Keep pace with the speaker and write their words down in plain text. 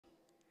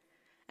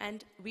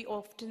And we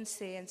often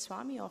say, and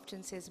Swami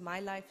often says, my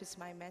life is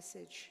my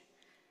message.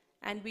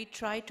 And we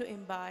try to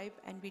imbibe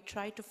and we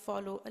try to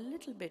follow a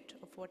little bit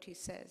of what he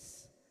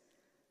says.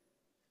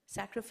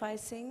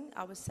 Sacrificing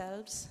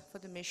ourselves for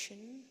the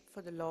mission,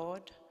 for the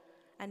Lord,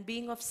 and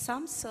being of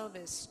some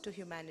service to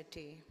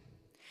humanity.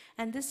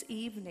 And this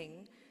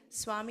evening,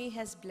 Swami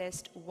has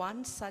blessed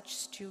one such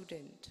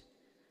student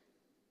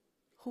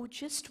who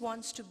just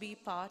wants to be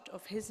part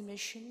of his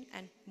mission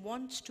and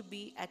wants to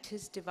be at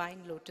his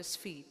divine lotus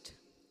feet.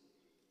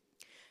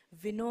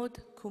 Vinod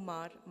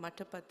Kumar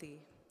Matapati,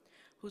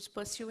 who's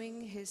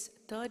pursuing his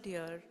third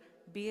year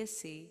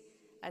BSc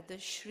at the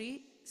Sri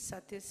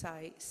Sathya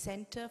Sai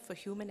Center for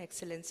Human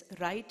Excellence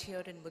right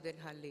here in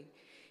Muddenahalli.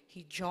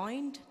 He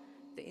joined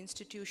the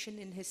institution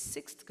in his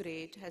 6th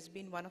grade, has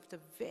been one of the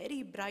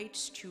very bright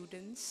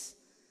students,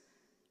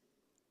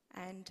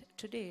 and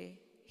today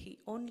he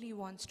only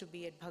wants to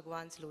be at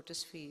Bhagwan's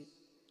lotus feet.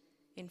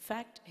 In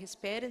fact, his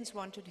parents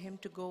wanted him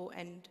to go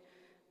and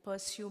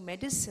pursue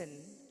medicine,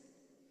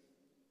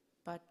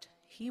 but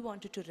he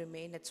wanted to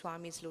remain at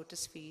Swami's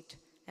lotus feet.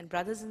 And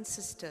brothers and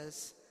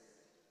sisters,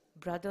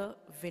 Brother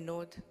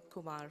Vinod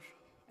Kumar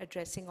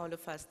addressing all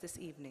of us this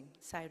evening.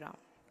 Sai Ram.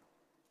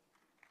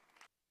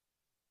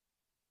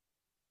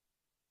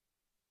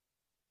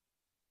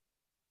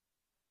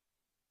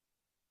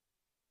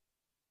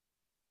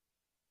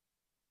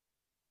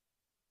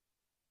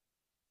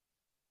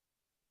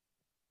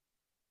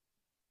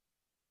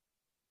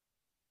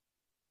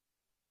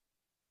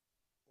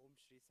 Om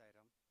Shri Sai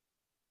Ram.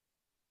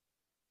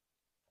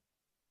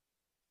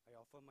 I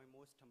offer my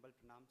most humble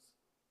pranams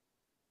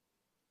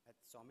at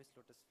Swami's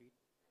lotus feet.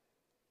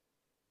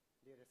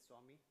 Dearest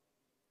Swami,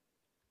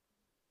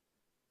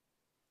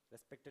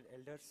 respected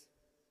elders,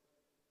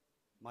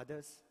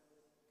 mothers,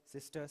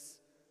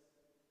 sisters,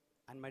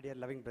 and my dear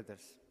loving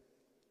brothers.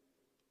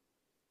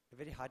 A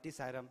very hearty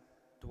Sai Ram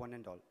to one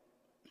and all.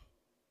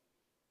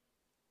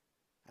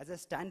 As I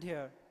stand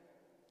here,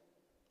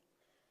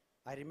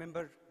 I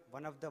remember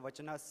one of the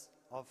vachanas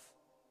of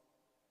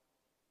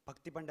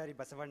Bhakti Bandari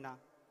Basavanna.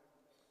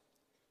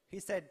 He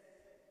said,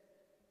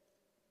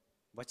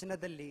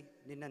 ವಚನದಲ್ಲಿ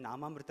ನಿನ್ನ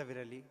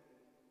ನಾಮಾಮೃತವಿರಲಿ,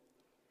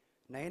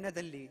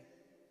 ನಯನದಲ್ಲಿ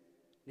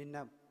ನಿನ್ನ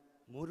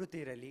ಮೂರುತಿ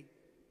ಇರಲಿ,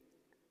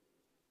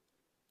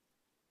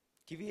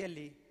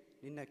 ಕಿವಿಯಲ್ಲಿ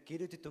ನಿನ್ನ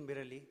ಕೀರುತಿ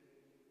ತುಂಬಿರಲಿ,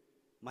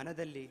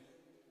 ಮನದಲ್ಲಿ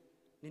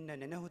ನಿನ್ನ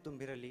ನೆನಹು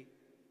ತುಂಬಿರಲಿ.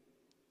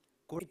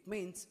 It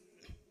means,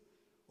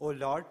 O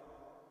Lord,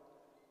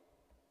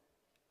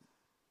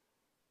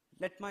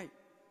 let my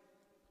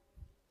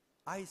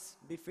eyes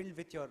be filled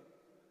with your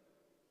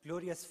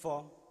glorious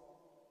form.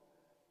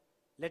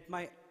 Let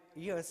my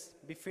ears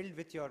be filled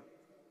with your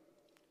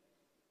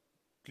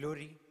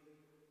glory,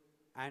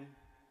 and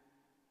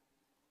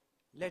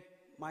let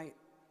my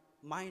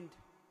mind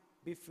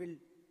be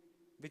filled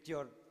with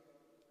your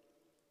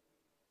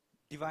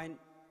divine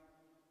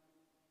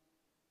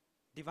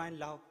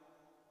love.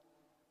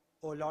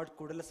 O Lord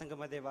Kudala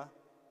Sangama Deva,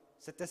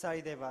 Satya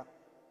Sai Deva,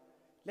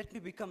 let me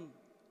become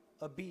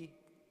a bee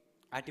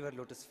at your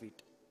lotus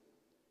feet.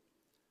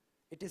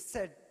 It is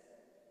said,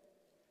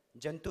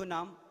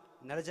 Jantunam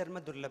Narajarma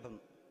Durlabham,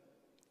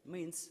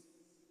 means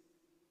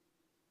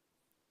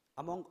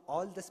among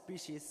all the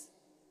species,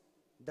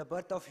 the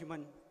birth of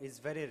human is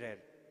very rare.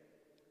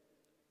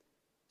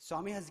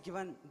 Swami has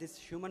given this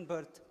human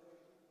birth,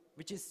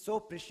 which is so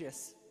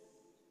precious.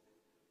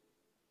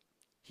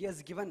 He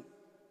has given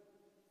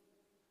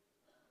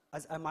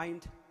us a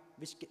mind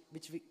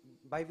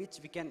by which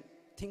we can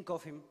think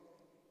of him.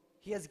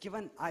 He has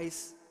given eyes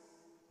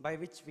by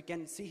which we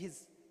can see his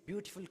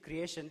beautiful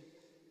creation.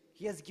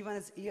 He has given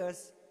us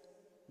ears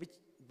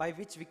by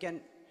which we can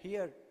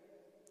hear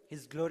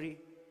his glory.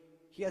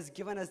 He has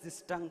given us this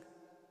tongue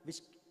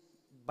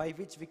by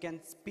which we can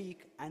speak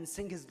and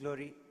sing his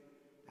glory.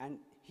 And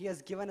he has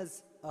given us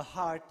a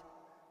heart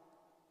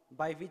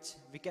by which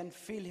we can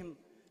feel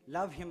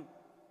him,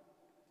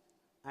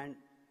 and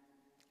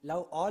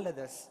love all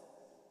others.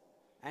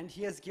 And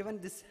he has given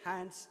these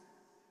hands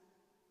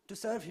to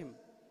serve him.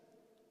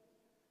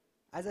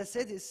 As I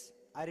say this,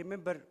 I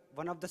remember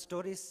one of the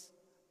stories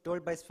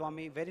told by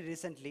Swami very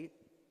recently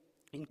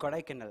in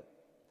Kodaikanal.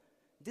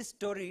 This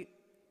story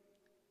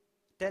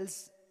tells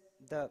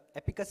the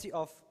efficacy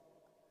of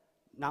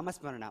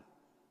Namasmarana.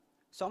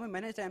 Swami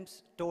many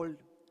times told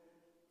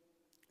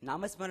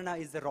Namasmarana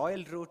is the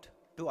royal route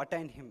to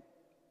attain him.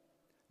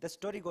 The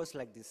story goes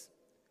like this.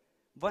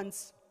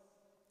 Once,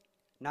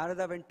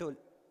 Narada went to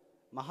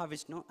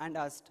Mahavishnu and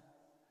asked,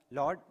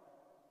 Lord,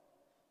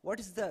 what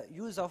is the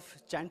use of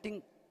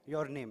chanting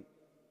your name?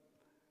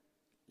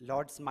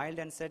 Lord smiled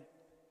and said,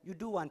 you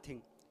do one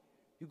thing.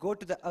 You go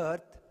to the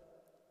earth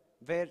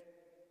where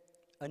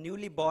a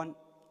newly born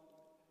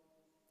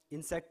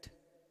insect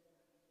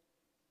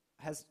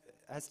has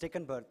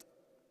taken birth,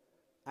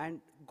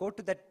 and go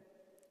to that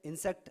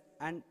insect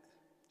and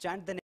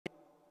chant the name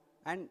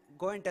and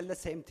go and tell the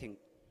same thing.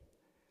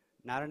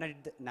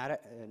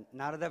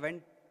 Narada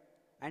went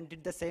and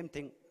did the same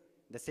thing.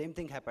 The same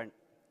thing happened.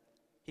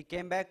 He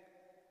came back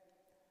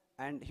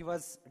and he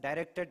was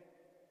directed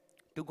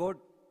to go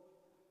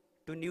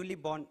to newly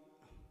born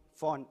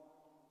fawn.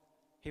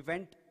 He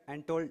went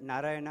and told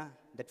Narayana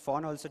that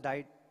fawn also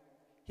died.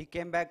 He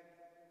came back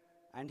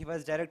and he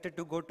was directed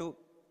to go to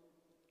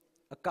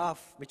a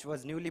calf which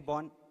was newly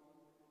born.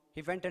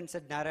 He went and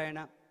said,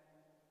 Narayana,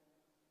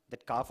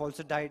 that calf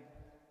also died.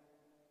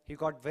 He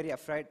got very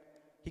afraid.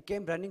 He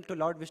came running to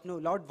Lord Vishnu.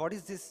 Lord, what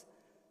is this?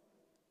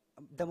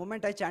 The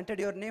moment I chanted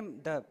your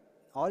name, the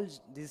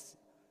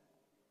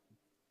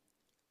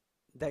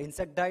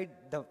insect died,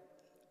 the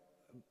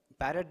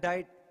parrot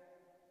died,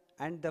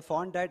 and the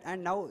fawn died,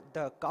 and now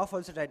the calf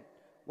also died.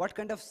 What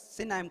kind of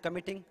sin I am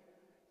committing?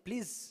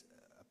 Please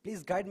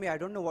guide me. I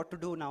don't know what to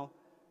do now.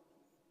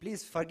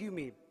 Please forgive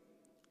me.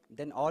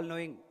 Then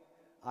all-knowing,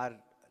 our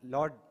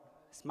Lord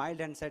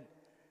smiled and said,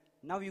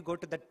 now you go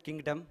to that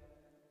kingdom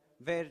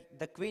where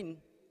the queen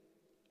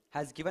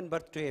has given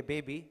birth to a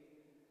baby,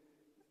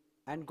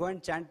 and go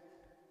and chant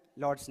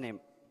Lord's name.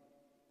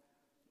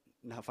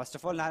 Now, first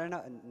of all,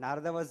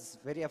 Narada was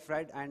very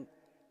afraid, and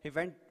he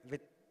went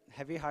with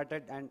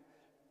heavy-hearted, and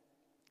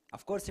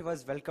of course he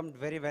was welcomed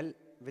very well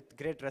with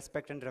great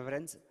respect and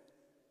reverence.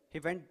 He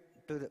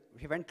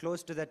went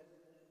close to that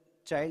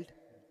child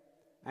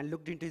and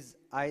looked into his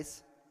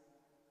eyes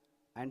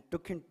and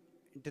took him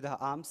into the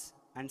arms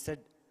and said,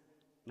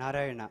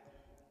 Narayana.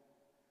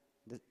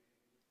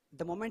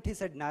 The moment he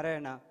said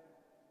Narayana,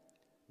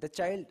 the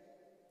child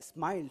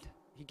smiled.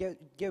 He gave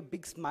a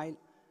big smile,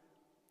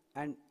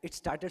 and it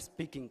started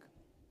speaking.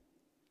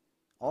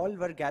 All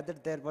were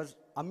gathered there, was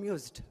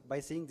amused by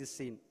seeing this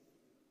scene.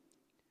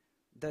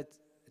 The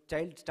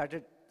child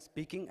started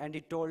speaking, and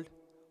he told,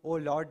 "Oh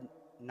Lord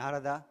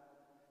Narada,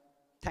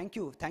 thank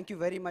you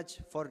very much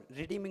for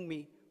redeeming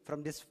me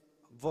from this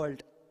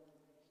world.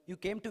 You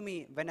came to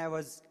me when I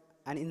was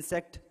an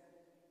insect,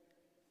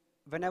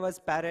 when I was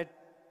parrot,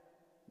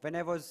 when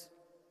I was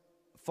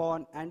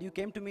fawn, and you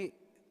came to me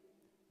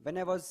when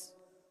I was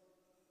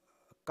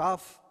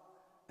calf,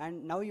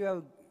 and now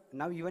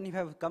even you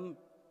have come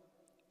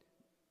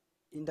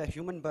in the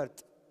human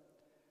birth.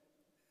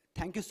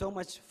 Thank you so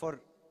much for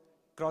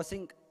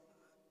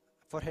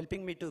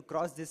helping me to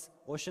cross this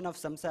ocean of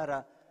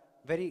samsara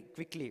very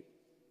quickly."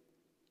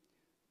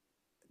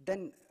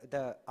 Then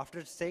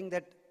after saying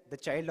that, the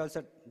child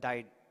also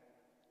died,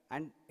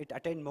 and it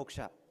attained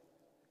moksha.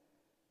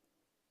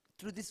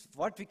 Through this,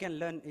 what we can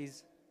learn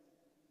is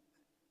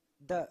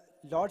the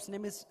Lord's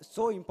name is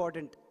so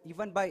important.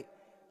 Even by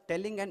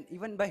telling and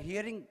even by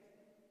hearing,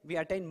 we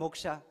attain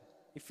moksha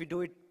if we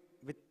do it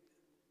with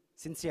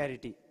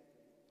sincerity.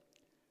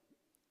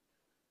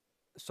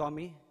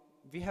 Swami,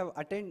 we have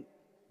attained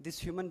this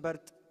human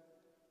birth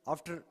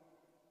after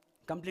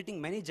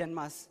completing many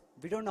janmas.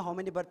 We don't know how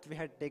many births we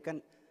had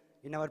taken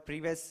in our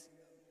previous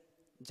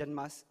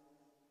janmas.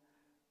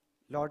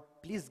 Lord,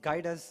 please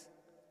guide us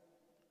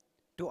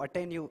to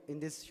attain you in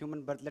this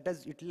human birth. Let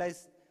us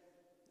utilize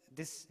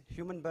this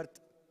human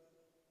birth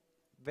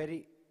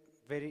very,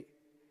 very,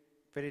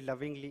 very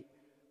lovingly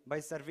by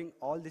serving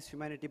all this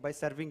humanity, by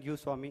serving you,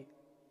 Swami.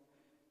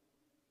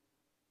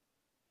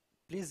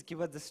 Please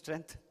give us the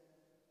strength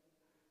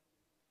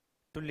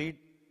to lead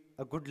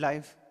a good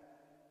life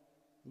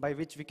by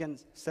which we can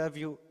serve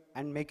you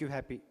and make you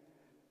happy.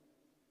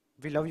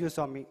 We love you,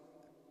 Swami.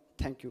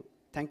 Thank you.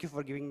 Thank you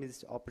for giving me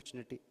this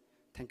opportunity.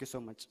 Thank you so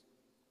much.